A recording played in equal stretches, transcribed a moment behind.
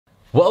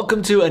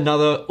Welcome to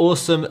another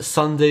awesome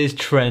Sunday's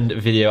trend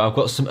video. I've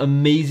got some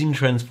amazing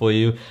trends for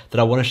you that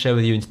I want to share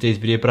with you in today's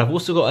video, but I've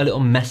also got a little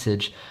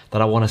message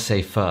that I want to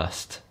say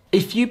first.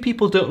 A few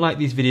people don't like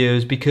these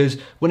videos because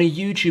when a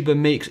YouTuber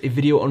makes a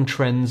video on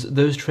trends,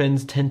 those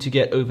trends tend to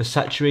get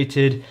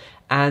oversaturated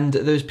and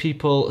those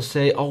people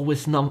say, oh,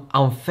 it's not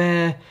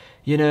unfair,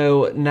 you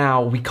know,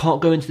 now we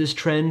can't go into this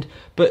trend.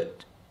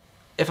 But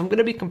if I'm going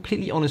to be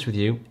completely honest with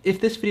you,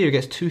 if this video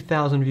gets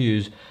 2,000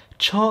 views,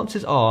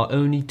 chances are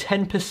only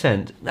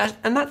 10%,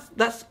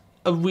 that's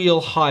a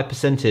real high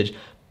percentage,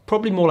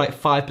 probably more like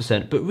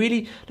 5%, but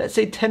really, let's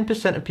say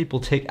 10% of people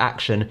take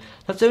action.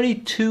 That's only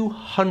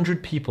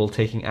 200 people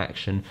taking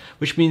action,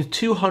 which means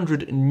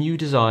 200 new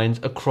designs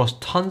across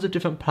tons of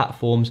different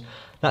platforms.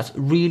 That's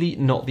really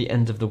not the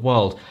end of the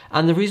world.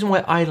 And the reason why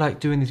I like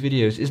doing these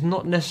videos is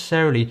not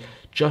necessarily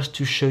just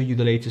to show you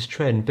the latest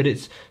trend, but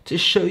it's to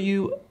show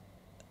you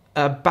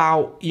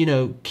about, you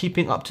know,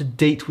 keeping up to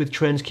date with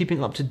trends,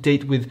 keeping up to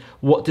date with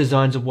what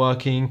designs are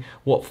working,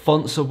 what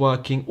fonts are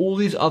working, all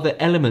these other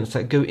elements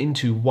that go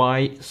into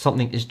why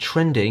something is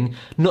trending,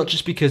 not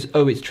just because,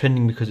 oh, it's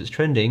trending because it's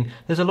trending.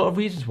 There's a lot of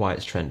reasons why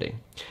it's trending.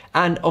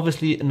 And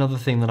obviously another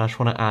thing that I just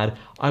want to add,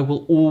 I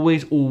will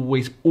always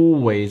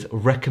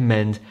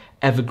recommend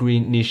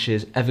evergreen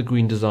niches,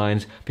 evergreen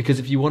designs, because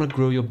if you want to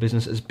grow your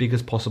business as big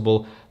as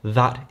possible,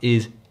 that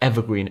is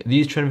evergreen.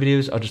 These trend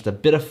videos are just a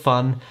bit of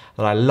fun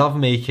that I love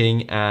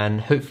making,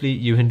 and hopefully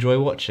you enjoy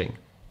watching.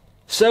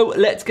 So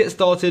let's get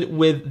started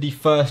with the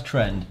first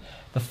trend.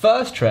 The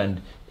first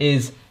trend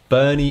is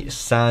Bernie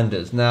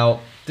Sanders. Now,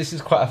 this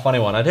is quite a funny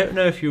one. I don't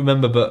know if you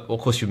remember, but well,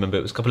 of course you remember,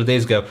 it was a couple of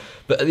days ago,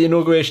 but at the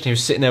inauguration he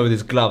was sitting there with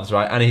his gloves,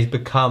 right? And he's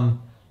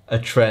become a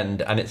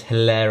trend and it's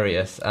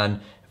hilarious.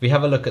 And if we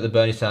have a look at the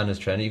Bernie Sanders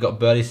trend, you've got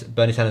Bernie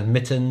Sanders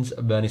mittens,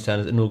 Bernie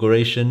Sanders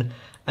inauguration,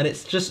 and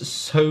it's just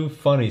so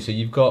funny. So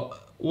you've got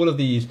all of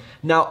these.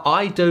 Now,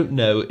 I don't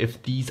know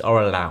if these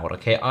are allowed,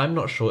 okay? I'm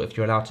not sure if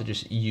you're allowed to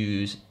just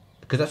use,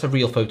 because that's a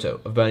real photo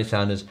of Bernie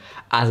Sanders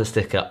as a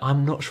sticker.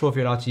 I'm not sure if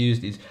you're allowed to use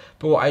these,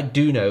 but what I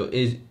do know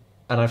is,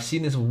 and I've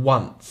seen this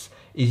once,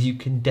 is you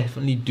can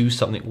definitely do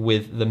something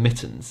with the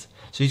mittens.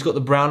 So he's got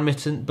the brown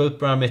mitten, both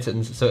brown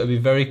mittens, so it'd be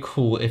very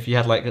cool if you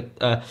had like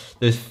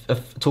there's a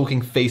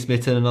talking face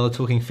mitten, another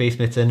talking face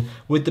mitten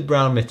with the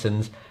brown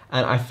mittens,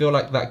 and I feel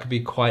like that could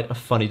be quite a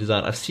funny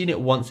design. I've seen it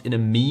once in a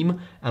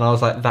meme, and I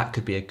was like, that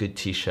could be a good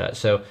t-shirt.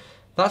 So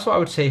that's what I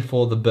would say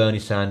for the Bernie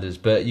Sanders,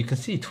 but you can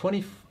see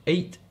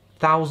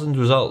 28,000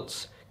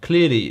 results.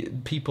 Clearly,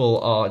 people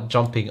are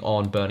jumping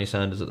on Bernie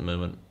Sanders at the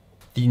moment.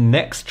 The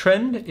next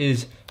trend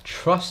is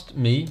trust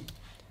me,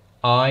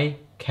 I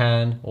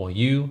can, or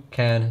you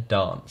can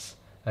dance.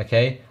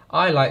 Okay,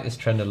 I like this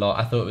trend a lot.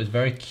 I thought it was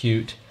very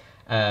cute.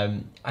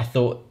 I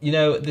thought, you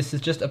know, this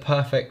is just a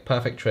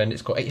perfect trend.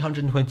 It's got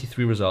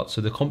 823 results,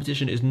 so the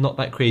competition is not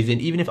that crazy.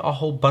 And even if a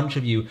whole bunch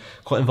of you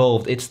got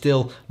involved, it's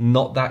still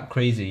not that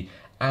crazy.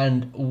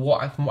 And from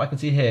what I can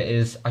see here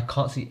is I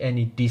can't see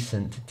any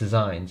decent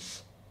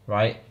designs,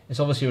 right?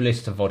 It's obviously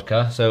related to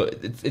vodka, so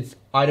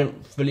I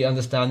don't fully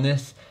understand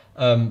this,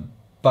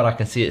 but I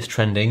can see it's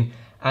trending.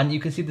 And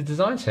you can see the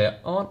designs here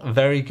aren't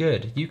very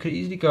good. You could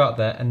easily go out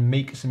there and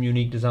make some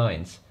unique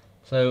designs.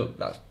 So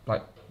that's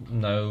like,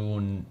 no,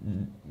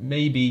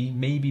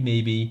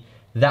 maybe.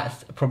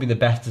 That's probably the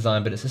best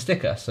design, but it's a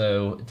sticker.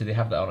 So do they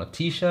have that on a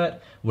t-shirt?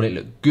 Will it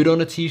look good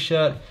on a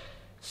t-shirt?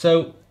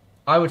 So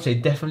I would say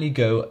definitely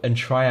go and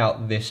try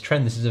out this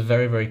trend. This is a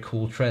very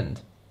cool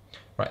trend.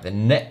 Right, the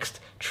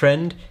next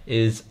trend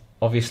is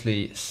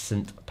obviously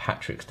St.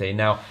 Patrick's Day.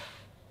 Now,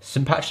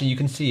 St. Patrick, you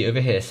can see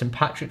over here, St.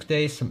 Patrick's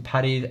Day, St.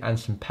 Paddy's, and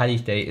St. Paddy's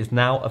Day is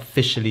now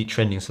officially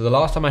trending. So the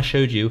last time I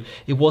showed you,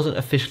 it wasn't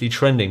officially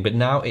trending, but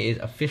now it is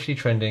officially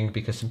trending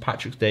because St.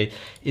 Patrick's Day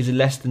is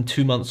less than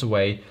 2 months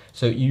away.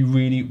 So you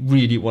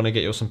really want to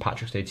get your St.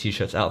 Patrick's Day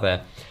t-shirts out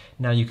there.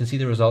 Now you can see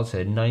the results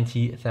here,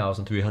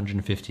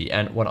 90,350.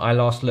 And when I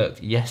last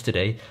looked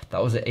yesterday,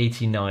 that was at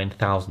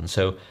 89,000.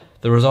 So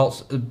the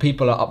results,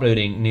 people are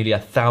uploading nearly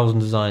 1,000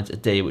 designs a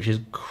day, which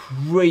is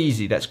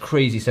crazy. That's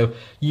crazy. So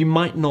you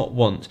might not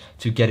want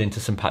to get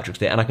into St. Patrick's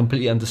Day, and I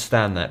completely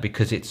understand that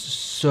because it's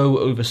so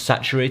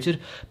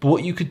oversaturated. But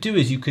what you could do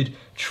is you could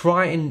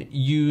try and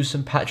use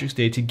St. Patrick's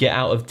Day to get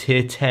out of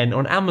tier 10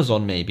 on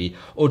Amazon maybe,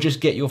 or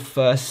just get your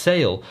first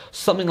sale,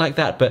 something like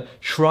that. But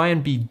try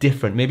and be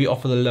different. Maybe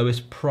offer the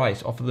lowest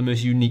price, offer the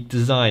most unique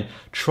design.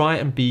 Try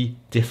and be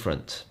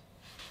different.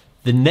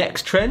 The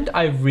next trend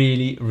I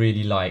really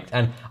liked,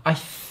 and I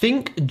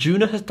think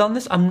Juna has done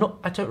this. I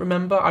don't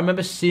remember. I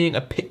remember seeing a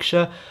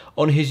picture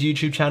on his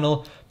YouTube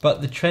channel,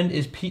 but the trend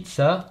is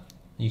pizza.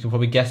 You can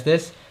probably guess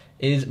this,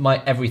 is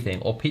my everything,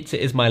 or pizza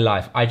is my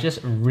life. I just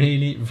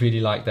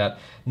really like that.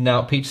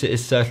 Now, pizza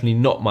is certainly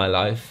not my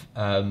life.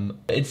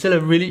 It's still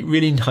a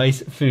really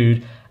nice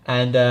food,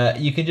 and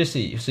you can just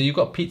see. So you've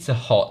got Pizza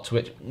Hut,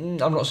 which I'm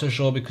not so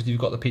sure because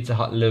you've got the Pizza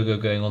Hut logo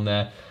going on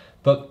there.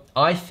 But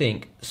I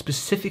think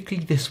specifically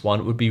this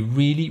one would be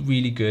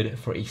really good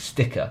for a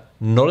sticker.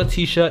 Not a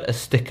t-shirt, a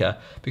sticker.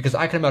 Because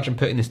I can imagine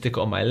putting this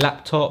sticker on my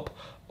laptop,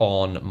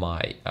 on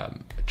my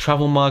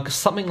travel mug,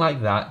 something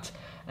like that.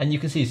 And you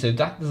can see, so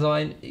that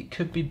design, it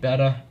could be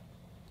better.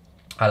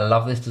 I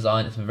love this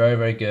design, it's very,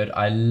 very good.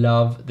 I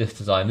love this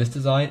design. This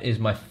design is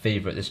my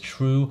favorite. This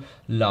True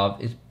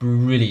Love is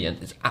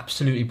brilliant. It's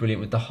absolutely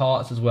brilliant with the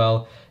hearts as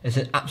well. It's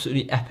an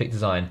absolutely epic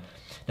design.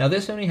 Now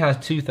this only has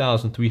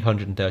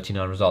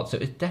 2,339 results, so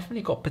it's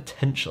definitely got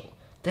potential.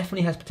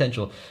 Definitely has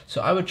potential.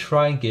 So I would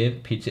try and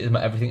give Pizza Is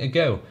My Everything a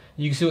go.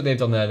 You can see what they've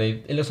done there.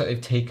 It looks like they've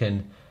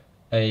taken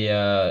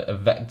a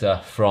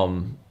vector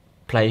from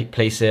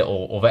Placeit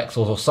or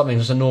Vexels or something,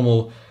 just a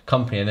normal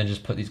company, and then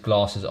just put these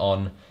glasses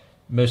on.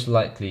 Most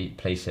likely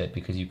Placeit,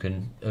 because you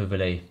can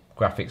overlay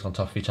graphics on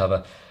top of each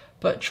other.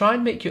 But try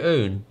and make your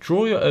own,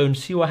 draw your own,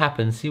 see what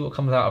happens, see what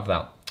comes out of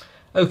that.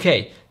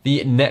 Okay,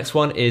 the next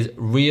one is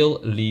Real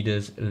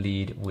Leaders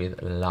Lead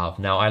with Love.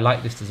 Now I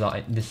like this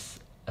design,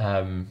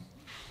 I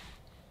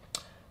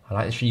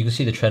like this, you can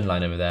see the trend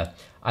line over there.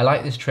 I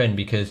like this trend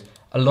because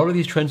a lot of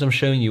these trends I'm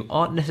showing you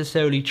aren't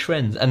necessarily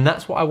trends, and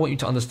that's what I want you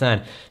to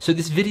understand. So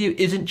this video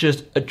isn't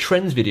just a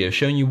trends video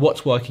showing you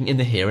what's working in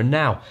the here and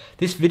now.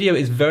 This video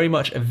is very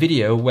much a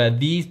video where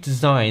these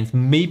designs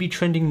may be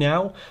trending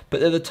now, but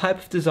they're the type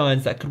of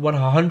designs that could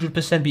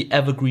 100% be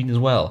evergreen as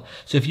well.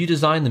 So if you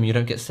design them, you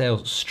don't get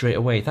sales straight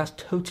away. That's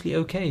totally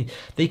okay.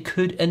 They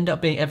could end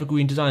up being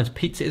evergreen designs.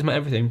 Pizza Is My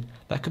Everything.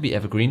 That could be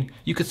evergreen.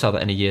 You could sell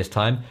that in a year's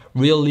time.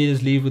 Real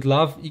Leaders Lead with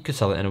Love. You could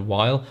sell that in a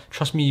while.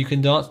 Trust Me, You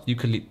Can Dance. You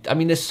could. I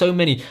mean, there's so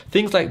many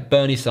things like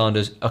Bernie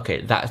Sanders.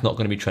 Okay, that's not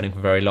going to be trending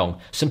for very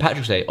long. St.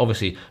 Patrick's Day,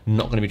 obviously,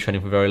 not going to be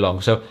trending for very long.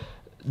 So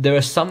there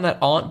are some that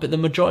aren't, but the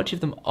majority of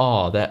them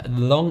are. They're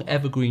long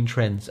evergreen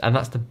trends, and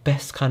that's the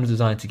best kind of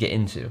design to get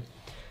into.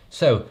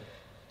 So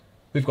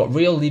we've got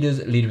Real Leaders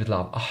Lead with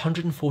Love,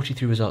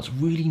 143 results,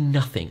 really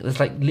nothing. There's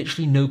like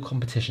literally no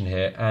competition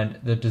here, and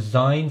the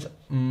designs,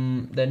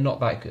 they're not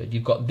that good.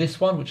 You've got this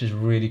one, which is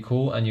really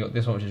cool, and you've got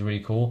this one, which is really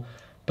cool,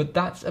 but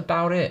that's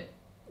about it,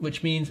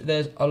 which means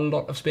there's a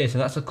lot of space,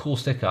 and that's a cool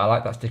sticker. I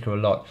like that sticker a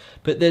lot,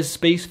 but there's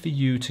space for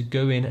you to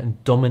go in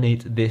and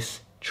dominate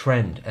this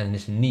trend, and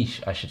this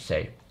niche, I should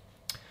say.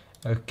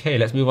 Okay,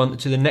 let's move on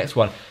to the next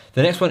one.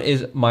 The next one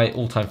is my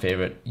all-time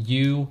favorite.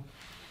 You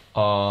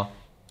Are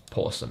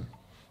Awesome.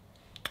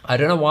 I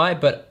don't know why,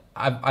 but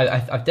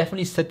I've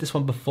definitely said this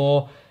one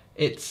before.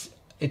 It's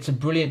a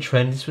brilliant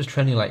trend. This was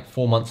trending like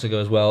 4 months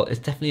ago as well. It's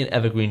definitely an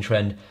evergreen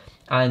trend.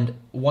 And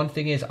one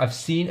thing is, I've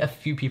seen a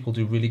few people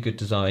do really good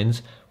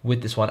designs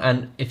with this one.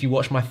 And if you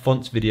watch my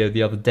fonts video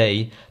the other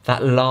day,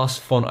 that last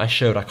font I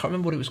showed, I can't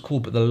remember what it was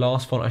called, but the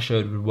last font I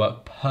showed would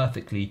work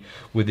perfectly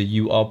with the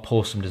You Are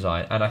Awesome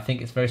design. And I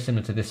think it's very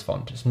similar to this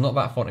font. It's not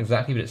that font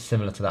exactly, but it's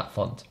similar to that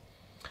font.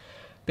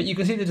 But you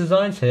can see the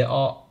designs here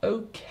are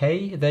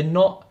okay. They're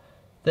not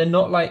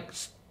like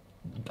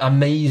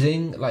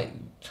amazing, like,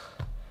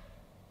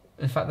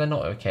 in fact, they're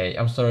not okay.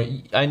 I'm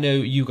sorry, I know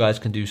you guys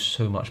can do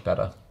so much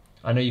better.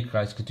 I know you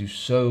guys could do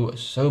so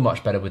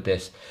much better with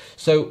this.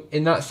 So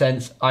in that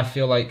sense, I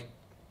feel like,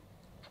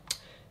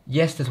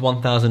 yes, there's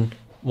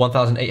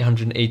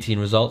 1,818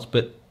 results,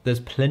 but there's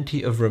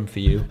plenty of room for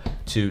you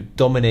to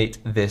dominate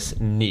this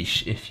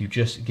niche if you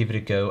just give it a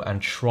go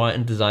and try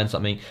and design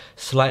something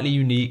slightly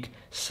unique,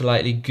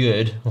 slightly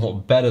good, or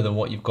better than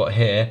what you've got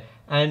here,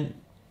 and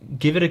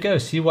give it a go,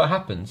 see what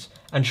happens.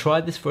 And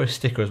try this for a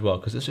sticker as well,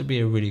 because this would be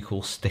a really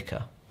cool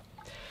sticker.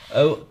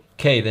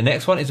 Okay, the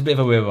next one is a bit of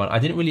a weird one. I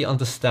didn't really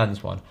understand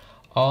this one.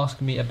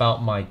 Ask Me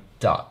About My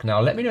Duck. Now,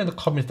 let me know in the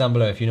comments down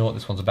below if you know what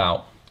this one's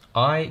about.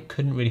 I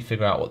couldn't really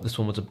figure out what this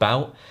one was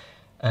about.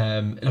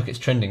 Look, it's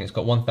trending. It's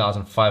got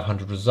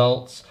 1,500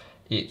 results.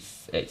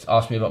 It's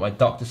asked me about my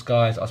duck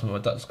disguise, asked me about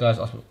my duck disguise,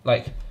 asked me,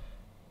 like,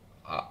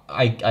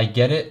 I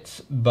get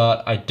it,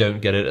 but I don't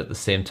get it at the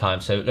same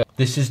time. So look,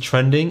 this is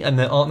trending and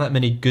there aren't that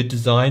many good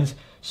designs.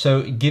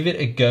 So give it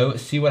a go,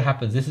 see what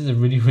happens. This is a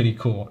really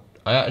cool.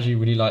 I actually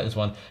really like this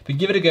one, but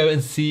give it a go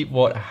and see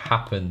what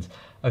happens.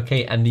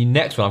 Okay, and the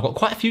next one, I've got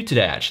quite a few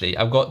today actually.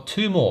 I've got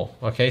 2 more,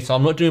 okay? So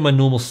I'm not doing my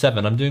normal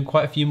 7, I'm doing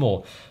quite a few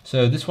more.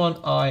 So this one,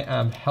 I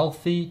am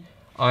healthy,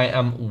 I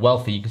am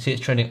wealthy. You can see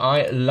it's trending.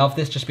 I love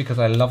this just because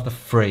I love the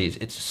phrase.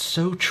 It's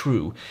so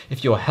true.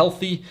 If you're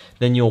healthy,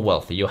 then you're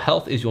wealthy. Your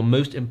health is your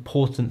most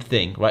important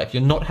thing, right? If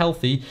you're not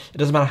healthy, it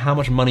doesn't matter how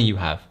much money you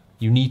have.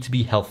 You need to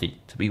be healthy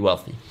to be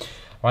wealthy,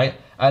 right?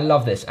 I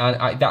love this,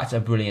 and that's a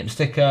brilliant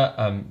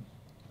sticker.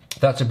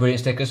 That's a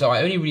brilliant sticker. So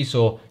I only really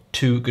saw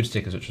 2 good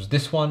stickers, which was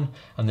this one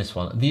and this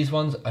one. These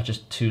ones are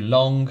just too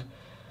long,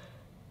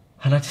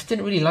 and I just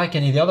didn't really like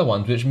any of the other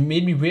ones, which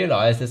made me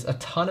realize there's a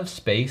ton of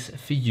space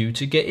for you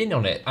to get in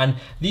on it. And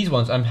these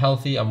ones, I'm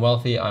healthy, I'm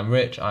wealthy, I'm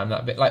rich, I'm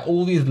that bit, like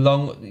all these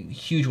long,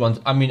 huge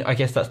ones. I mean, I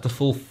guess that's the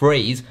full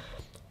phrase,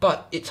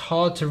 but it's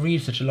hard to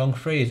read such a long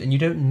phrase, and you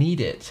don't need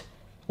it.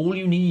 All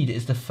you need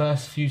is the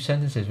first few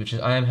sentences, which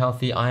is I am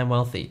healthy, I am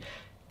wealthy.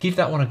 Give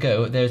that one a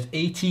go. There's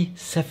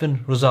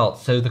 87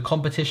 results, so the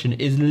competition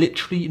is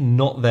literally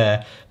not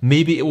there.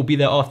 Maybe it will be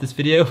there after this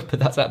video, but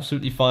that's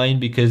absolutely fine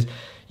because,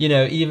 you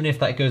know, even if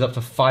that goes up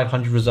to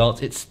 500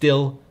 results, it's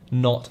still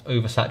not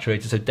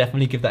oversaturated. So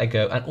definitely give that a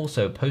go, and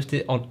also post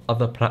it on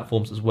other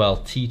platforms as well.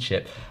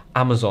 T-Chip,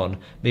 Amazon,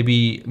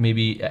 maybe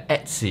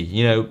Etsy,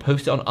 you know,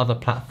 post it on other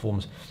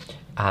platforms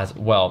as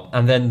well.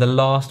 And then the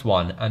last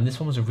one, and this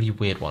one was a really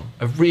weird one,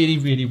 a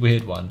really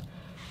weird one.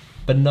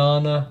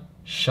 Banana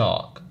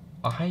shark.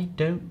 I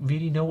don't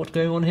really know what's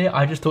going on here.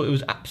 I just thought it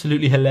was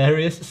absolutely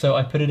hilarious, so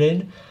I put it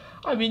in.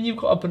 I mean, you've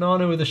got a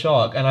banana with a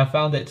shark, and I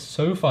found it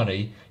so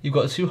funny. You've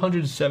got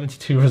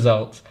 272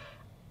 results.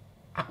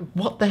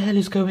 What the hell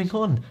is going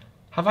on?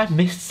 Have I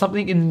missed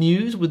something in the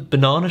news with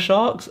banana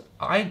sharks?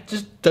 I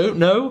just don't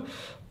know,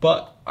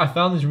 but I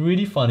found this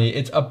really funny.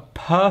 It's a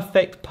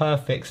perfect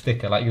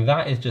sticker. Like,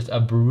 that is just a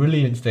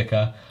brilliant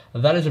sticker.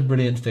 That is a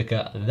brilliant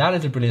sticker. That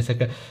is a brilliant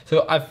sticker.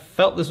 So I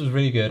felt this was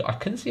really good. I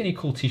couldn't see any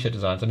cool t-shirt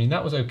designs. I mean,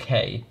 that was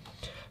okay.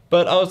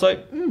 But I was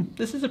like,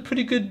 this is a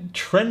pretty good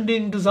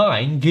trending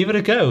design. Give it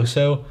a go.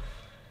 So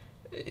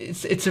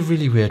it's a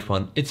really weird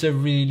one. It's a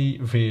really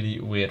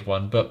weird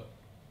one. But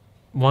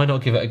why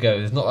not give it a go?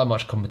 There's not that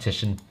much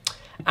competition.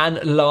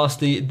 And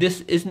lastly,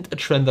 this isn't a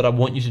trend that I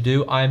want you to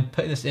do. I'm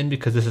putting this in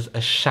because this is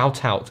a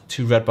shout out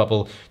to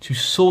Redbubble to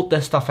sort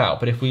their stuff out.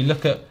 But if we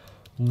look at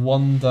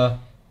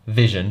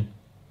WandaVision,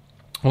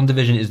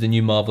 WandaVision is the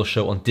new Marvel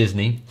show on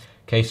Disney.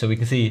 Okay, so we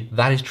can see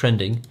that is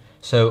trending.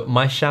 So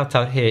my shout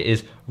out here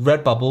is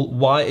Redbubble,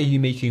 why are you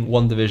making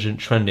WandaVision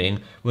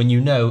trending when you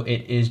know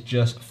it is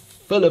just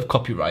full of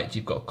copyright?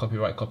 You've got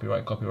copyright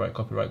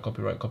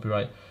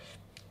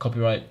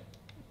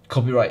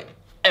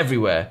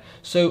everywhere.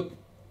 So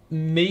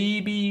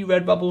maybe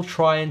Redbubble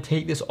try and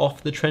take this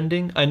off the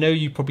trending. I know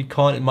you probably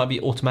can't, it might be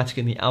automatic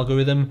in the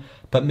algorithm,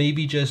 but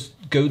maybe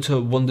just go to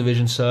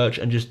WandaVision search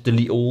and just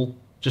delete all.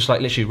 Just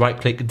like literally right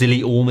click,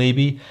 delete all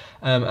maybe.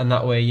 And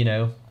that way, you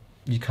know,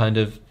 you kind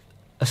of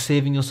are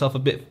saving yourself a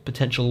bit of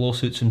potential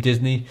lawsuits from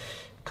Disney,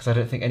 because I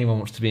don't think anyone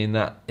wants to be in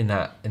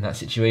that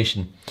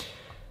situation.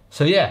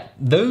 So yeah,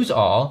 those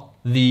are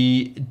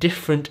the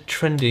different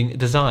trending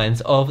designs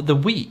of the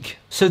week.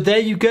 So there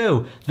you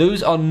go.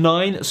 Those are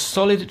 9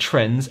 solid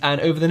trends, and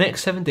over the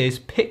next 7 days,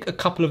 pick a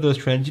couple of those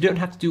trends. You don't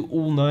have to do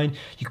all 9.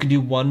 You can do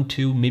 1,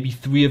 2, maybe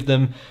 3 of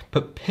them,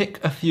 but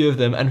pick a few of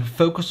them and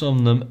focus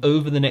on them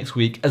over the next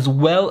week, as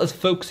well as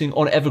focusing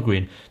on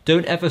Evergreen.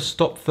 Don't ever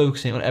stop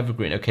focusing on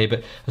Evergreen, okay?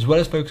 But as well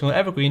as focusing on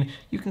Evergreen,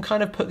 you can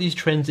kind of put these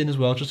trends in as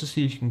well, just to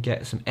see if you can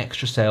get some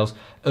extra sales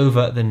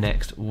over the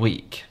next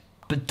week.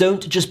 But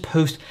don't just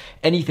post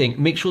anything.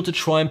 Make sure to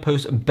try and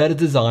post better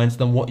designs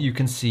than what you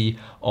can see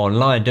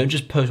online. Don't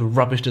just post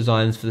rubbish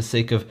designs for the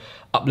sake of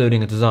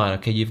uploading a design,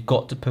 okay? You've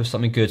got to post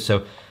something good.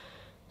 So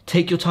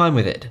take your time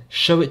with it.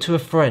 Show it to a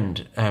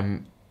friend.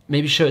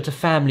 Maybe show it to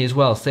family as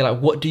well. Say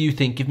like, what do you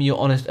think? Give me your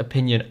honest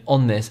opinion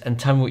on this and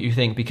tell me what you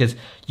think, because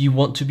you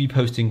want to be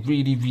posting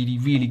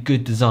really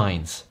good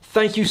designs.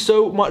 Thank you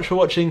so much for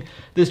watching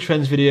this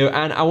trends video,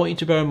 and I want you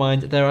to bear in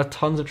mind there are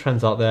tons of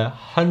trends out there,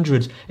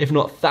 hundreds if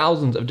not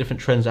thousands of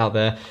different trends out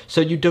there, so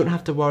you don't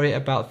have to worry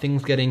about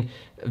things getting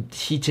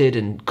heated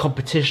and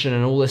competition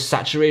and all this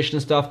saturation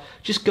and stuff.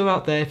 Just go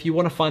out there. If you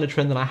want to find a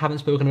trend that I haven't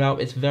spoken about,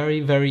 it's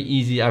very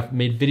easy. I've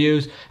made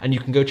videos, and you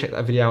can go check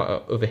that video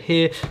out over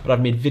here, but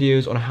I've made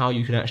videos on how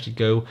you can actually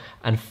go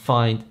and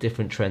find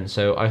different trends.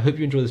 So I hope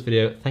you enjoyed this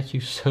video. Thank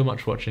you so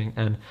much for watching,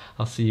 and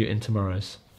I'll see you in tomorrow's.